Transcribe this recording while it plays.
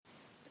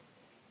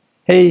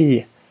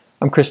Hey,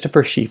 I'm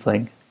Christopher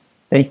Schiefling.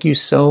 Thank you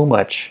so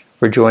much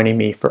for joining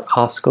me for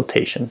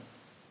Auscultation,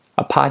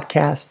 a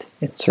podcast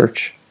in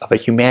search of a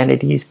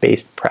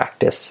humanities-based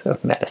practice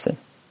of medicine.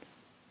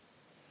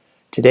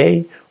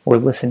 Today, we're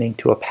listening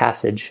to a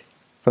passage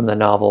from the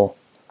novel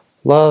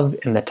Love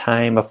in the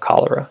Time of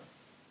Cholera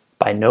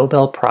by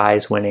Nobel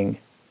Prize-winning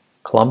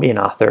Colombian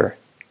author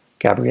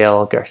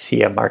Gabriel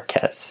Garcia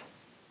Marquez.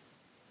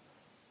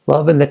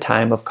 Love in the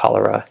Time of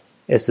Cholera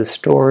is the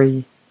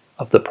story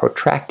of the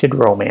protracted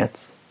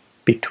romance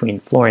between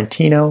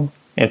Florentino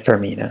and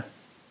Fermina.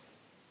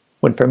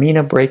 When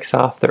Fermina breaks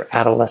off their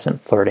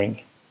adolescent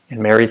flirting and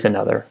marries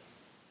another,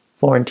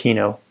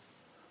 Florentino,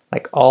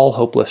 like all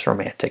hopeless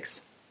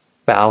romantics,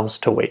 vows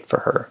to wait for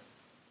her.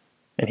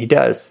 And he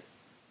does.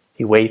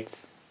 He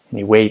waits, and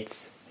he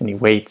waits, and he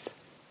waits.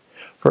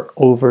 For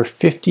over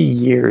 50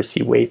 years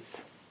he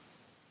waits.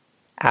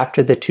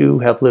 After the two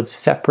have lived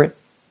separate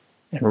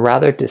and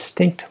rather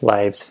distinct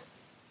lives,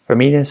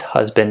 Fermina's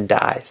husband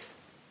dies,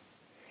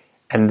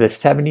 and the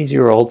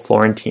 70-year-old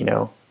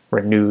Florentino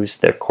renews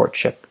their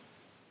courtship.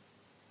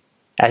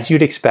 As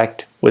you'd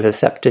expect with a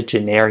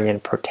septuagenarian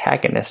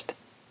protagonist,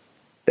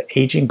 the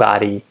aging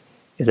body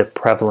is a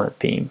prevalent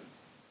theme.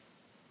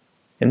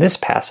 In this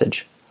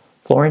passage,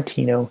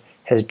 Florentino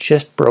has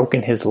just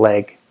broken his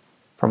leg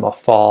from a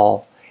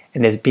fall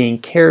and is being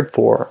cared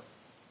for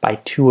by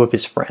two of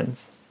his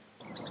friends.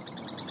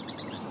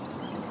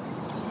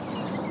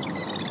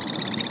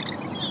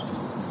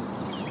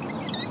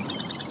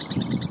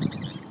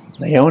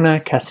 Leona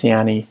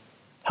Cassiani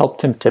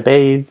helped him to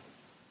bathe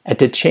and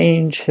to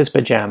change his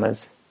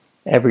pajamas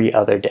every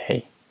other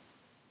day.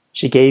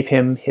 She gave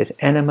him his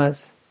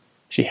enemas,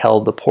 she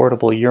held the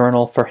portable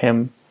urinal for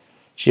him,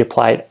 she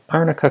applied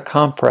arnica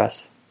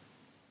compress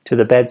to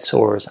the bed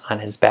sores on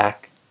his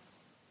back.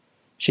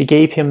 She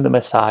gave him the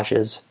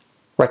massages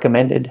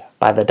recommended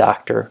by the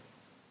doctor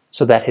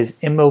so that his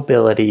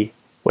immobility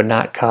would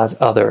not cause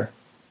other,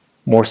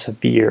 more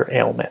severe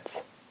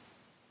ailments.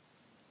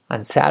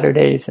 On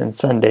Saturdays and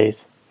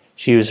Sundays,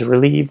 she was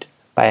relieved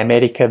by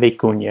America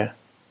Vicuña,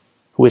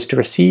 who was to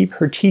receive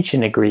her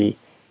teaching degree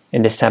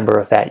in December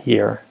of that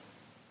year.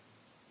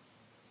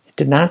 It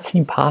did not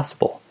seem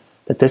possible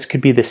that this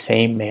could be the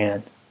same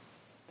man.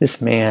 This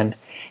man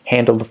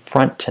handled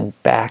front and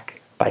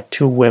back by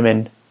two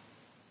women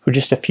who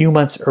just a few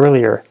months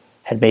earlier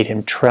had made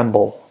him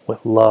tremble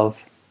with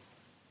love,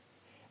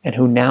 and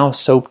who now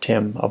soaped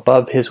him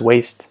above his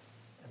waist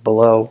and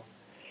below,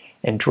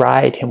 and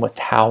dried him with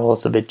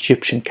towels of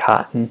Egyptian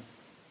cotton,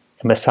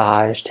 and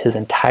massaged his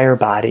entire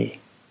body,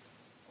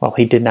 while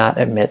he did not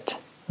emit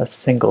a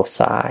single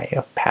sigh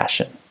of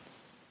passion.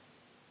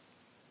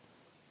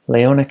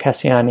 Leona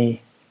Cassiani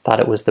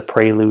thought it was the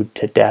prelude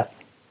to death.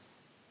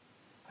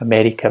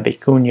 America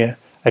Vicuña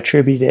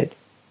attributed it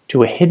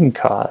to a hidden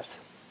cause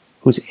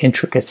whose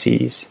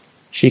intricacies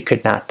she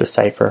could not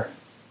decipher.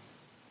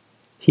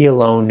 He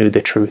alone knew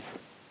the truth,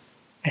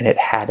 and it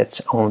had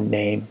its own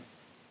name.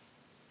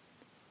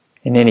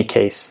 In any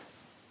case,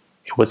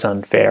 it was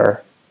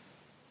unfair.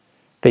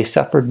 They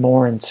suffered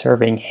more in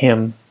serving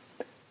him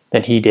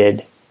than he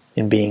did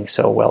in being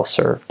so well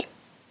served.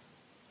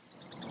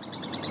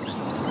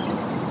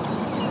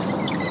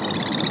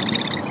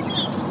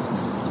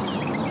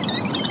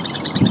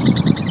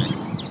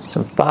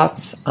 Some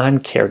thoughts on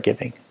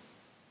caregiving.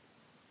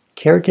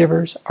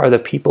 Caregivers are the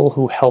people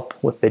who help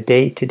with the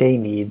day-to-day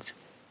needs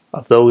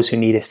of those who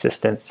need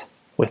assistance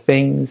with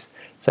things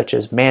such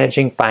as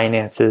managing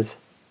finances,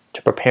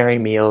 to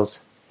preparing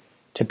meals,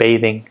 to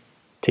bathing,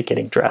 to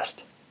getting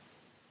dressed.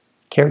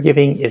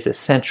 Caregiving is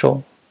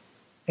essential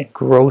and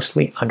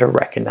grossly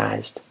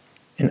underrecognized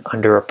and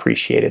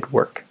underappreciated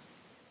work.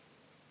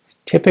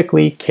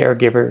 Typically,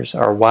 caregivers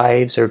are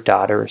wives or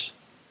daughters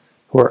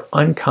who are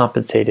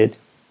uncompensated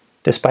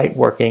despite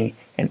working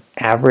an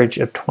average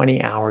of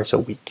 20 hours a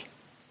week.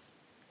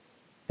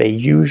 They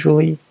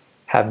usually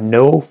have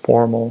no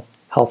formal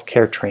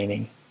healthcare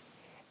training,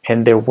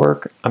 and their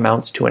work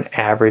amounts to an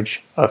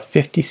average of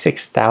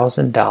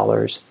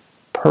 $56,000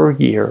 per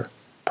year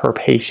per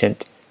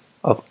patient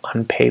of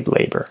unpaid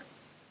labor.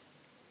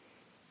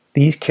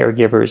 These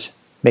caregivers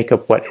make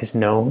up what is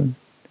known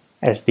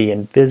as the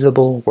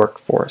invisible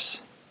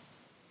workforce.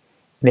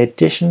 In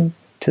addition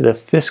to the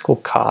fiscal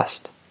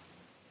cost,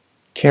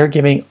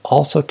 caregiving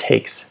also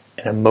takes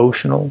an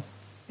emotional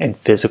and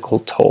physical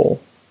toll,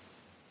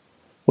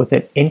 with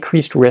an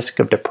increased risk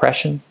of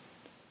depression,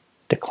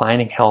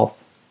 declining health,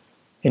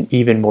 and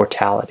even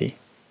mortality.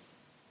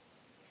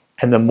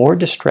 And the more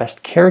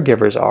distressed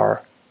caregivers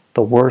are,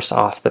 the worse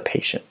off the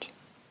patient.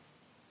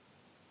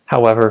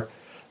 However,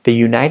 the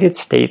United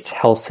States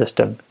health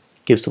system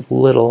gives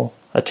little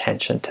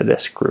attention to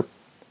this group.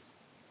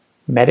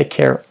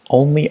 Medicare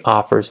only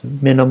offers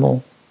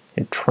minimal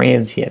and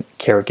transient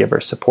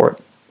caregiver support.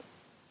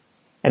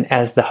 And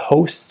as the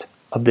hosts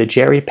of the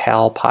Jerry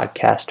Powell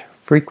podcast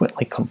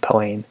frequently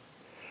complain,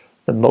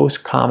 the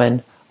most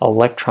common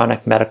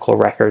electronic medical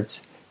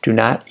records do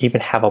not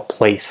even have a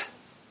place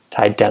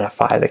to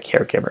identify the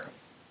caregiver.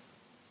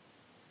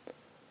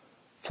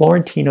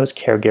 Florentino's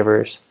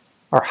caregivers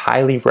are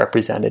highly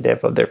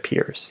representative of their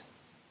peers.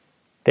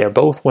 They are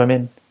both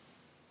women,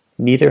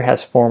 neither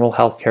has formal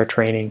healthcare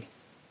training,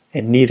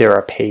 and neither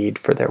are paid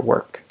for their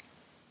work.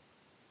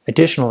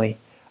 Additionally,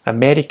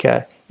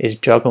 America is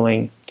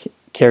juggling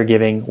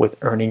caregiving with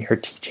earning her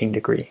teaching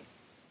degree.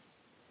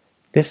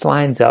 This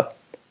lines up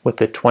with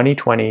the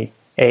 2020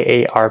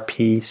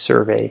 AARP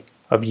survey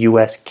of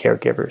U.S.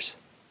 caregivers,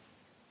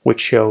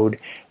 which showed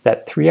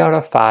that 3 out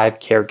of 5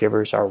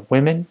 caregivers are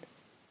women,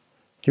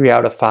 3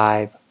 out of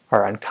 5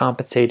 are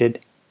uncompensated,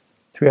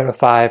 3 out of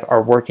 5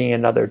 are working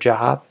another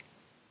job,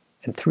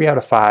 and 3 out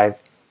of 5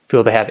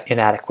 feel they have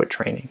inadequate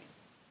training.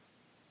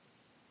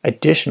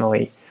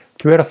 Additionally,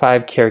 3 out of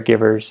 5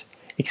 caregivers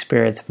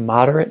experience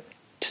moderate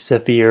to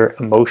severe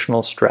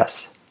emotional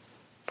stress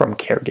from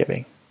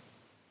caregiving.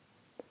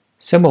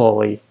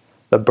 Similarly,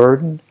 the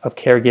burden of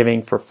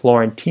caregiving for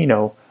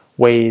Florentino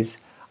weighs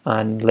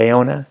on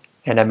Leona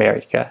and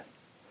America.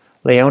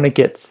 Leona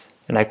gets,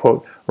 and I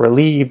quote,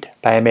 relieved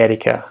by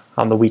America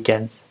on the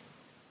weekends,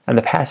 and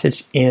the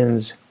passage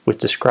ends with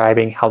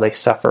describing how they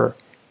suffer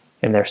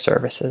in their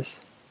services.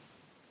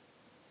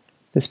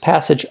 This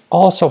passage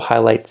also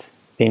highlights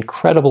the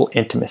incredible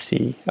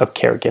intimacy of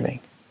caregiving.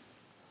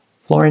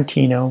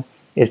 Florentino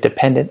is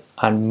dependent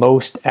on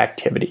most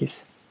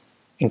activities,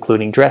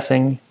 including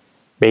dressing,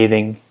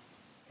 bathing,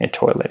 and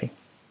toileting.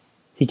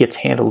 He gets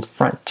handled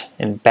front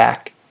and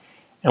back,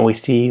 and we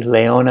see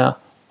Leona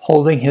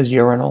holding his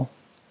urinal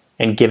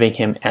and giving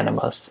him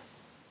enemas.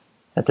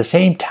 At the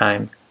same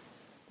time,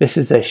 this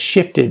is a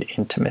shifted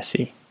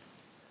intimacy.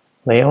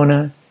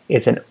 Leona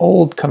is an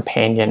old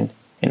companion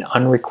and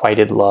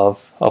unrequited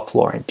love of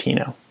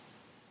Florentino,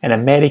 and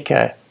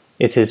America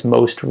is his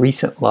most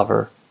recent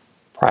lover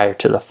prior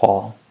to the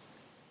fall.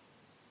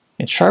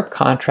 In sharp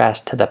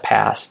contrast to the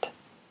past,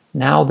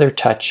 now their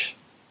touch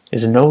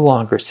is no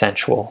longer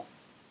sensual,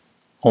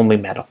 only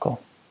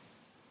medical.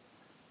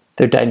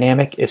 Their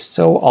dynamic is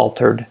so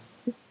altered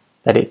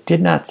that it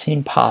did not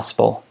seem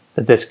possible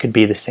that this could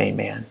be the same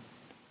man.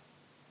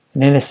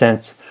 And in a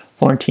sense,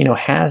 Florentino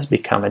has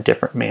become a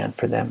different man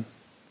for them.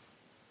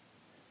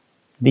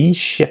 These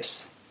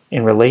shifts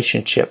in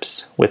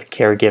relationships with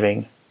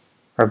caregiving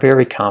are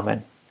very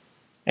common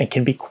and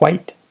can be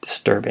quite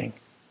disturbing.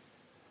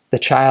 The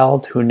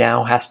child who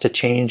now has to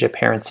change a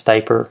parent's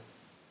diaper,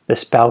 the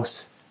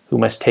spouse who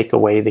must take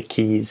away the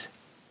keys.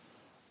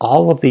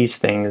 All of these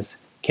things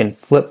can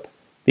flip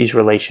these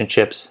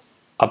relationships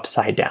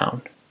upside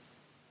down.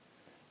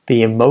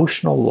 The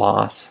emotional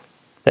loss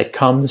that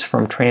comes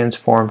from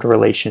transformed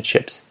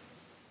relationships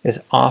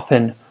is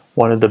often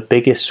one of the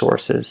biggest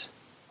sources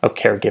of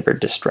caregiver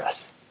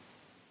distress.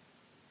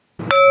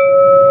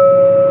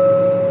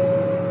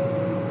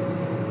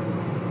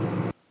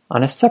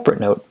 On a separate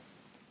note,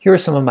 here are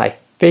some of my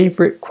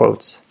favorite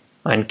quotes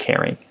on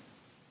caring.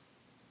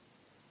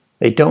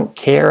 They don't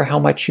care how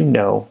much you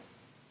know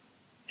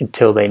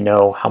until they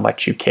know how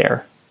much you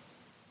care.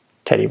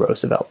 Teddy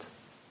Roosevelt.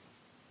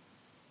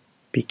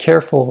 Be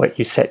careful what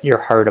you set your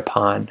heart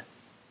upon,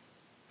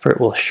 for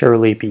it will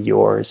surely be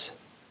yours.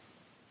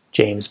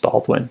 James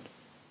Baldwin.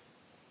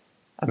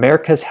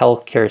 America's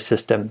healthcare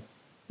system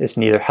is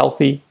neither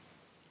healthy,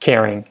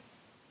 caring,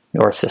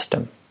 nor a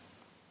system.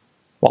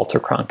 Walter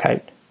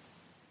Cronkite.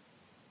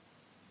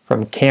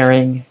 From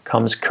caring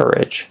comes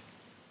courage.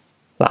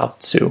 Lao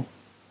Tzu.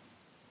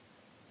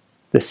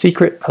 The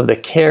secret of the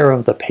care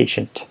of the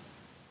patient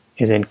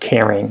is in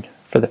caring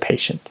for the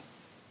patient.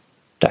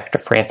 Dr.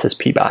 Francis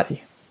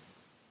Peabody.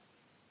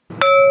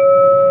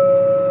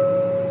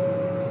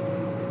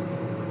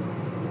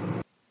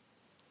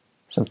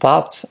 Some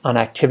thoughts on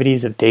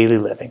activities of daily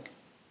living.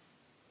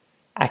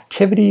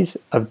 Activities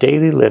of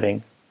daily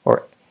living,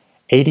 or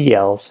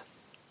ADLs,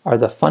 are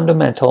the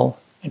fundamental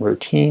and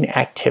routine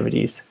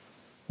activities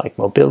like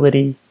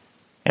mobility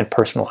and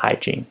personal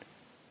hygiene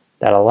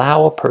that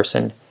allow a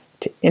person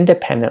to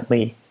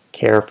independently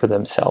care for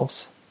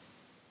themselves.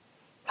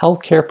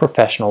 Healthcare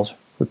professionals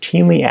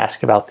routinely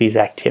ask about these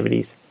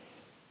activities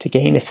to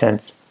gain a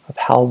sense of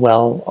how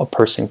well a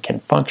person can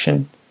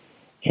function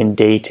in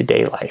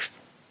day-to-day life.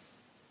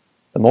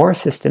 The more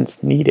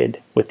assistance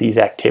needed with these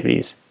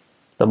activities,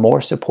 the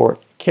more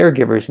support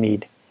caregivers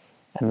need,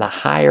 and the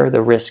higher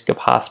the risk of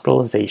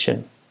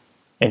hospitalization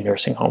and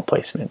nursing home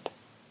placement.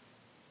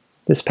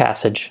 This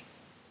passage,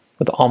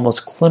 with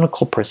almost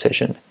clinical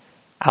precision,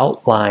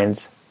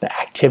 outlines the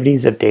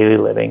activities of daily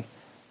living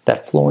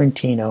that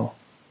Florentino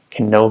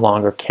can no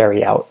longer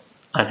carry out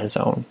on his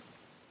own.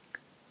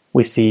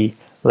 We see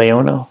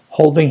Leona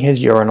holding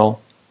his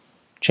urinal,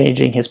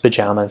 changing his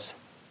pajamas,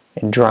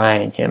 and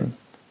drying him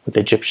with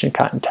Egyptian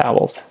cotton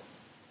towels.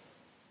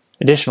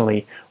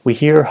 Additionally, we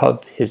hear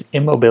of his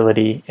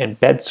immobility and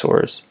bed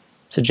sores,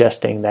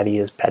 suggesting that he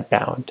is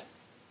bedbound.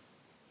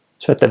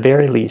 So at the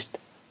very least,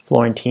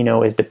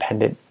 Florentino is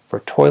dependent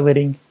for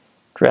toileting,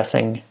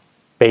 dressing,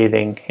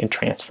 bathing, and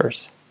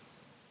transfers.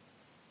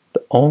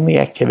 The only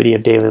activity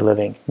of daily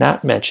living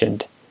not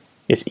mentioned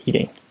is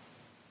eating.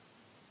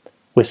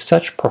 With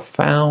such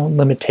profound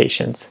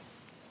limitations,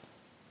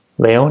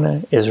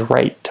 Leona is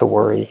right to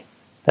worry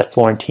that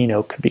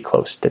Florentino could be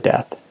close to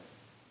death.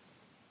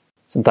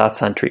 Some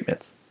thoughts on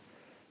treatments.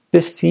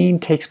 This scene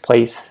takes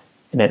place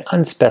in an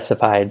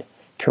unspecified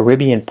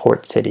Caribbean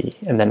port city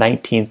in the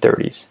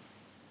 1930s,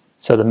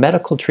 so the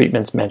medical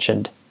treatments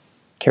mentioned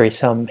carry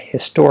some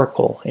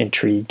historical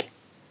intrigue.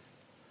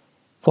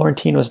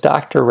 Florentino's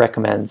doctor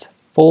recommends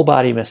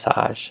full-body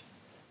massage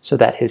so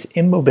that his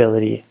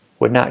immobility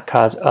would not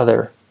cause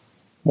other,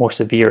 more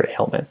severe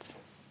ailments.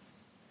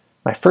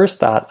 My first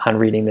thought on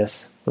reading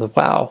this was,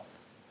 wow,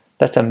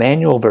 that's a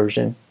manual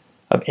version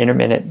of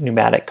intermittent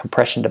pneumatic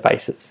compression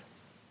devices,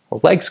 or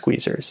leg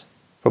squeezers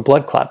for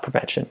blood clot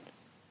prevention.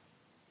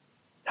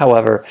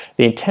 However,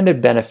 the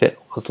intended benefit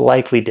was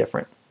likely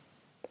different.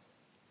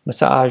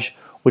 Massage,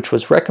 which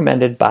was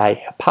recommended by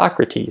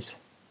Hippocrates,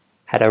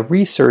 had a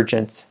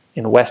resurgence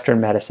in Western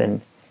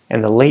medicine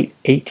in the late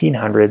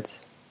 1800s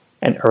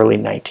and early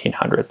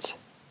 1900s.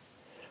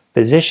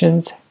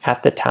 Physicians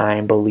at the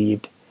time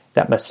believed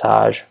that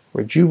massage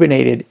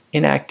rejuvenated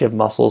inactive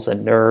muscles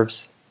and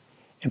nerves,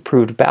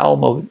 improved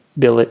bowel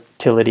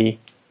motility,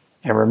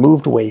 and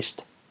removed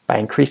waste by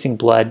increasing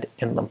blood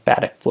and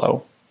lymphatic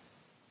flow.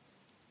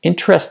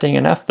 Interesting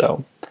enough,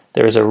 though,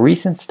 there is a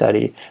recent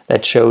study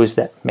that shows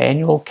that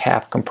manual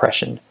calf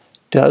compression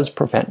does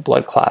prevent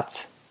blood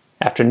clots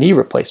after knee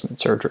replacement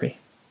surgery.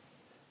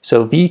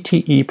 So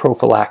VTE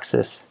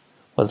prophylaxis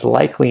was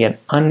likely an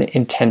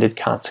unintended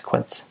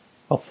consequence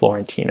of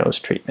Florentino's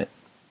treatment.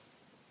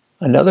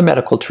 Another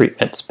medical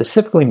treatment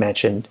specifically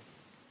mentioned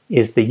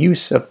is the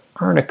use of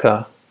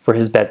arnica for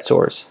his bed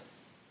sores.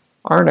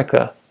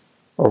 Arnica,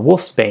 or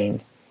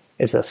wolfsbane,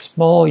 is a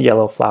small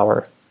yellow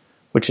flower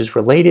which is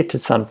related to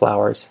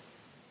sunflowers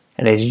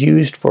and is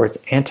used for its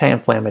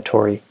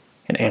anti-inflammatory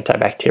and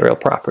antibacterial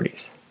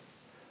properties.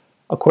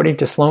 According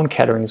to Sloan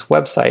Kettering's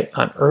website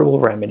on herbal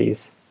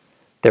remedies,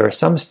 there are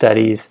some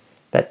studies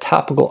that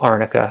topical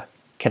arnica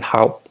can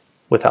help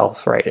with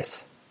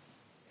arthritis.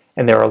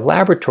 And there are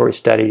laboratory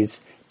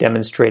studies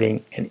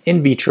demonstrating an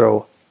in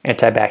vitro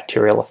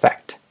antibacterial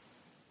effect,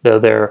 though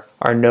there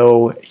are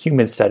no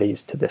human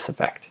studies to this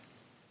effect.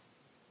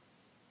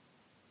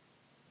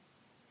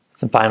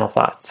 Some final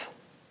thoughts.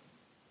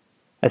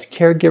 As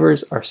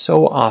caregivers are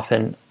so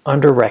often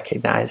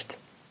under-recognized,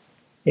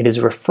 it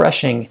is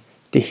refreshing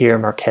to hear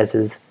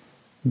Marquez's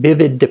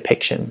vivid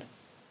depiction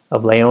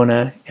of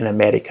Leona and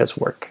America's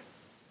work.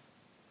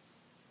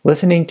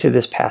 Listening to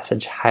this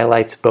passage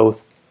highlights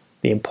both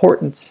the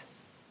importance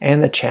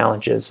and the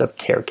challenges of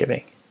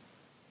caregiving.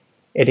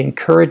 It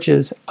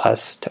encourages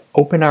us to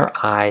open our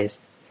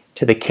eyes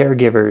to the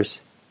caregivers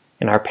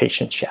in our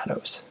patients'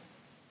 shadows.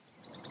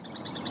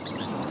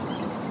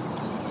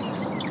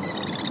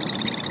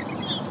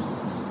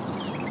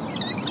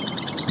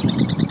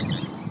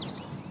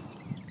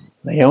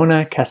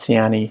 Leona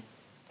Cassiani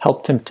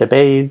helped him to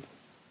bathe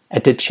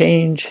and to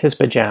change his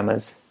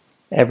pajamas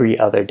every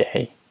other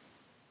day.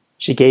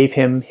 She gave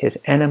him his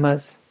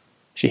enemas,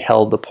 she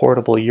held the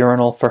portable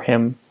urinal for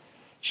him,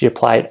 she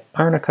applied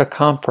arnica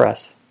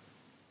compress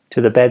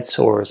to the bed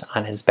sores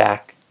on his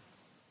back.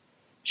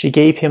 She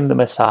gave him the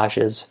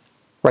massages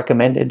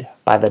recommended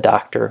by the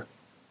doctor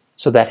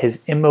so that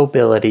his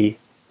immobility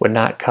would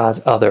not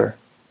cause other,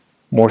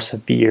 more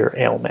severe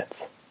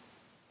ailments.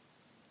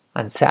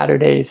 On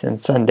Saturdays and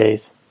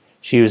Sundays,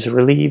 she was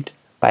relieved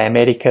by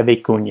America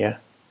Vicuña,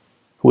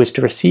 who was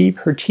to receive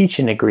her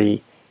teaching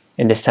degree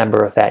in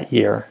December of that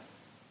year.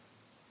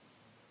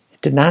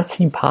 It did not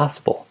seem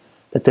possible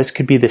that this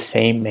could be the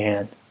same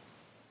man.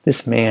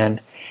 This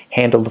man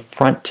handled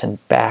front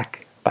and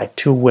back by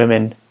two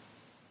women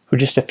who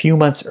just a few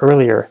months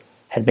earlier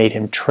had made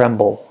him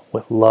tremble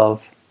with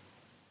love,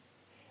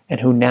 and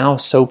who now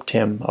soaped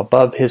him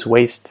above his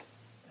waist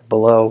and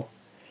below,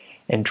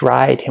 and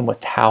dried him with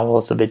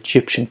towels of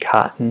Egyptian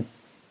cotton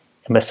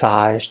and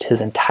massaged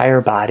his entire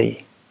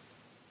body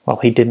while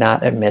he did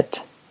not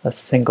emit a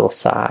single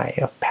sigh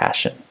of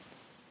passion.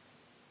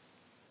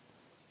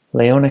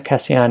 Leona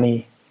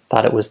Cassiani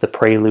thought it was the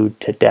prelude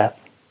to death.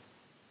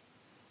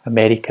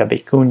 America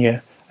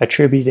Vicuña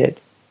attributed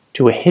it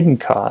to a hidden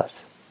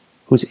cause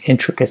whose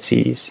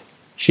intricacies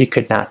she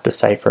could not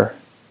decipher.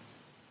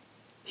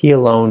 He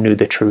alone knew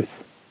the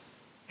truth,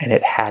 and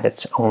it had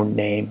its own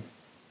name.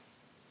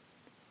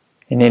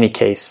 In any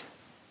case,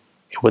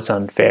 it was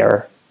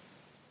unfair.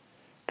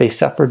 They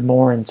suffered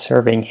more in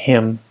serving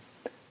him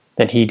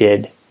than he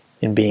did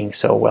in being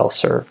so well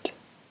served.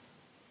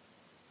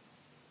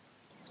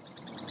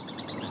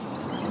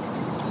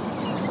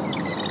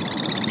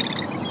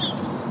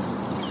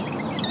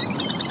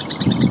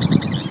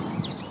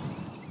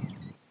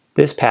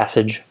 This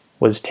passage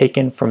was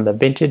taken from the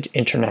Vintage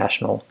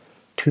International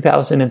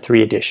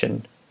 2003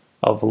 edition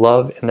of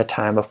Love in the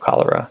Time of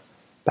Cholera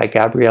by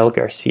Gabriel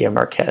Garcia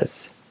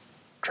Marquez,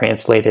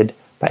 translated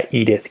by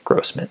Edith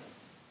Grossman.